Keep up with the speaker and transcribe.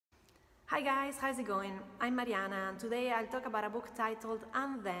Hi guys, how's it going? I'm Mariana and today I'll talk about a book titled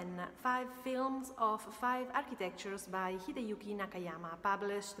And Then, 5 Films of 5 Architectures by Hideyuki Nakayama,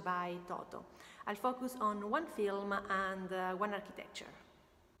 published by TOTO. I'll focus on one film and one architecture.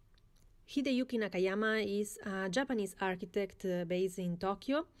 Hideyuki Nakayama is a Japanese architect based in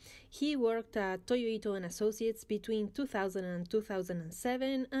Tokyo. He worked at TOTO and Associates between 2000 and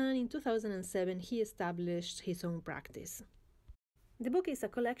 2007, and in 2007 he established his own practice. The book is a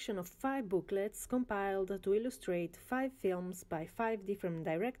collection of 5 booklets compiled to illustrate 5 films by 5 different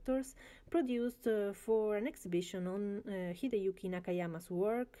directors produced for an exhibition on Hideyuki Nakayama's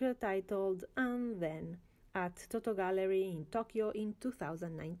work titled And Then at TOTO Gallery in Tokyo in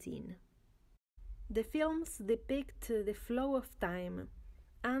 2019. The films depict the flow of time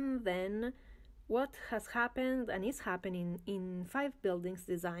and then what has happened and is happening in 5 buildings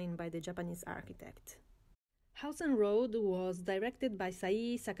designed by the Japanese architect. House and Road was directed by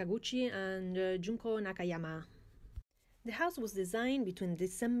Sai Sakaguchi and Junko Nakayama. The house was designed between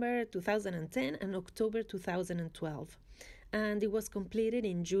December 2010 and October 2012, and it was completed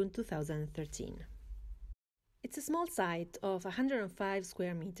in June 2013. It's a small site of 105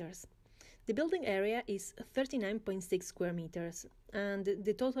 square meters. The building area is 39.6 square meters, and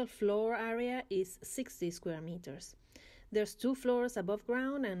the total floor area is 60 square meters. There's 2 floors above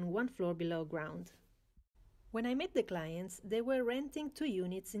ground and 1 floor below ground. When I met the clients, they were renting 2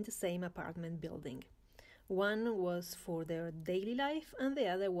 units in the same apartment building. One was for their daily life and the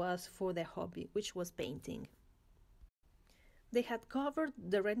other was for their hobby, which was painting. They had covered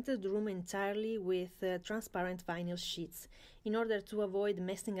the rented room entirely with transparent vinyl sheets in order to avoid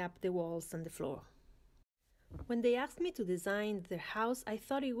messing up the walls and the floor. When they asked me to design their house, I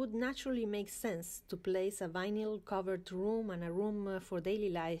thought it would naturally make sense to place a vinyl-covered room and a room for daily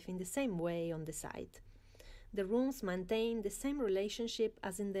life in the same way on the site. The rooms maintained the same relationship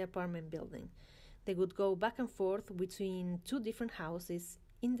as in the apartment building. They would go back and forth between 2 different houses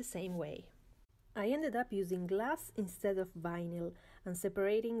in the same way. I ended up using glass instead of vinyl and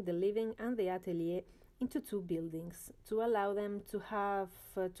separating the living and the atelier into 2 buildings to allow them to have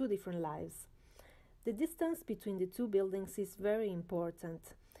 2 different lives. The distance between the 2 buildings is very important.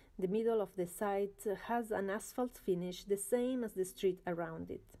 The middle of the site has an asphalt finish the same as the street around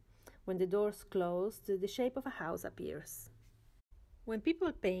it. When the doors close, the shape of a house appears. When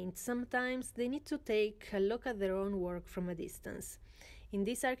people paint, sometimes they need to take a look at their own work from a distance. In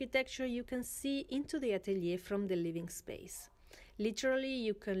this architecture, you can see into the atelier from the living space. Literally,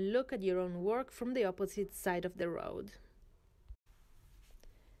 you can look at your own work from the opposite side of the road.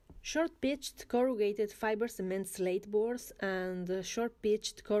 Short-pitched corrugated fiber cement slate boards and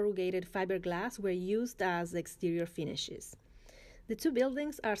short-pitched corrugated fiberglass were used as exterior finishes. The 2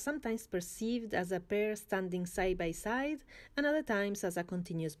 buildings are sometimes perceived as a pair standing side by side and other times as a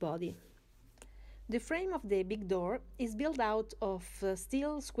continuous body. The frame of the big door is built out of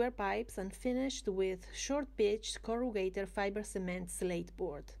steel square pipes and finished with short-pitched corrugated fiber cement slate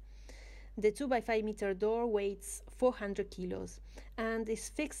board. The 2 by 5 meter door weighs 400 kilos and is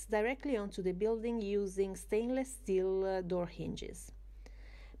fixed directly onto the building using stainless steel door hinges.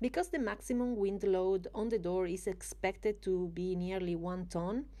 Because the maximum wind load on the door is expected to be nearly 1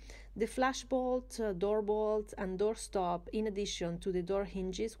 ton, the flash bolt, door bolt, and door stop, in addition to the door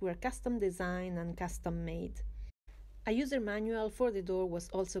hinges, were custom designed and custom made. A user manual for the door was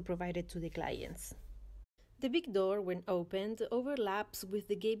also provided to the clients. The big door, when opened, overlaps with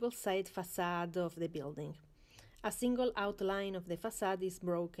the gable side facade of the building. A single outline of the facade is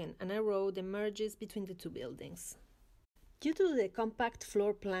broken and a road emerges between the 2 buildings. Due to the compact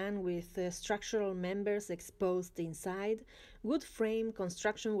floor plan with structural members exposed inside, wood frame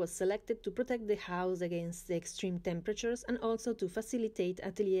construction was selected to protect the house against the extreme temperatures and also to facilitate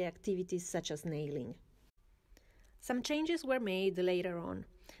atelier activities such as nailing. Some changes were made later on.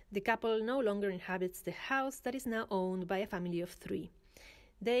 The couple no longer inhabits the house that is now owned by a family of 3.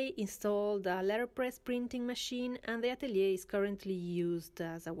 They installed a letterpress printing machine and the atelier is currently used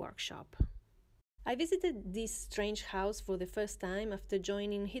as a workshop. I visited this strange house for the first time after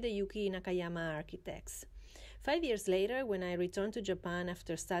joining Hideyuki Nakayama Architects. 5 years later, when I returned to Japan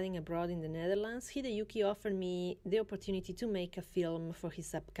after studying abroad in the Netherlands, Hideyuki offered me the opportunity to make a film for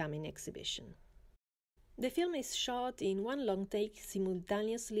his upcoming exhibition. The film is shot in 1 long take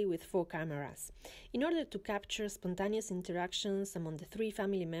simultaneously with 4 cameras. In order to capture spontaneous interactions among the 3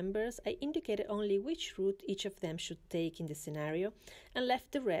 family members, I indicated only which route each of them should take in the scenario and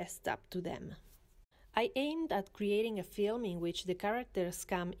left the rest up to them. I aimed at creating a film in which the characters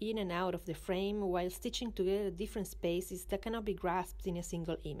come in and out of the frame while stitching together different spaces that cannot be grasped in a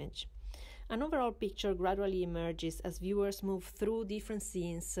single image. An overall picture gradually emerges as viewers move through different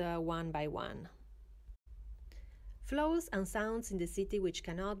scenes one by one. Flows and sounds in the city which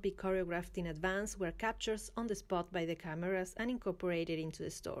cannot be choreographed in advance were captured on the spot by the cameras and incorporated into the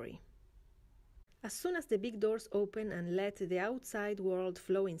story. As soon as the big doors open and let the outside world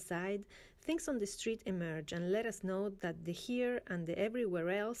flow inside, things on the street emerge and let us know that the here and the everywhere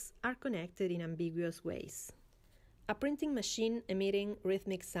else are connected in ambiguous ways. A printing machine emitting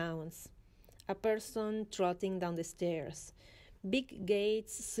rhythmic sounds, a person trotting down the stairs, big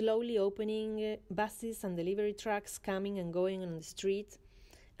gates slowly opening, buses and delivery trucks coming and going on the street,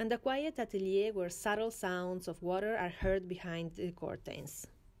 and a quiet atelier where subtle sounds of water are heard behind the curtains.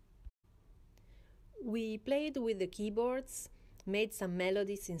 We played with the keyboards, made some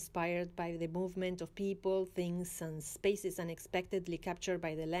melodies inspired by the movement of people, things, and spaces unexpectedly captured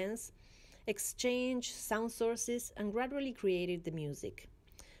by the lens, exchanged sound sources, and gradually created the music.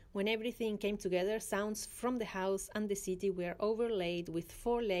 When everything came together, sounds from the house and the city were overlaid with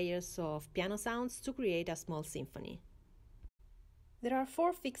 4 layers of piano sounds to create a small symphony. There are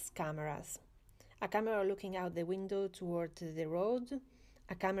 4 fixed cameras. A camera looking out the window toward the road,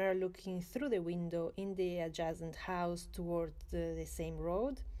 a camera looking through the window in the adjacent house toward the same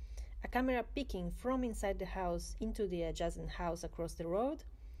road, a camera peeking from inside the house into the adjacent house across the road,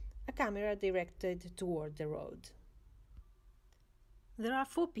 a camera directed toward the road. There are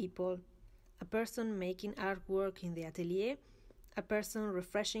 4 people, a person making artwork in the atelier, a person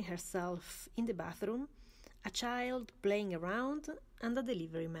refreshing herself in the bathroom, a child playing around, and a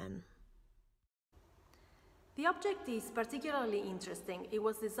delivery man. The object is particularly interesting. It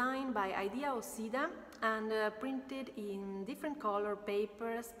was designed by Hideyuki Nakayama and printed in different color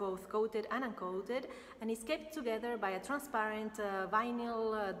papers, both coated and uncoated, and is kept together by a transparent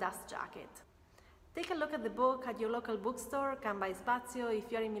vinyl dust jacket. Take a look at the book at your local bookstore, come by Spazio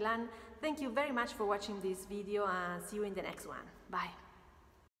if you're in Milan. Thank you very much for watching this video and see you in the next one. Bye!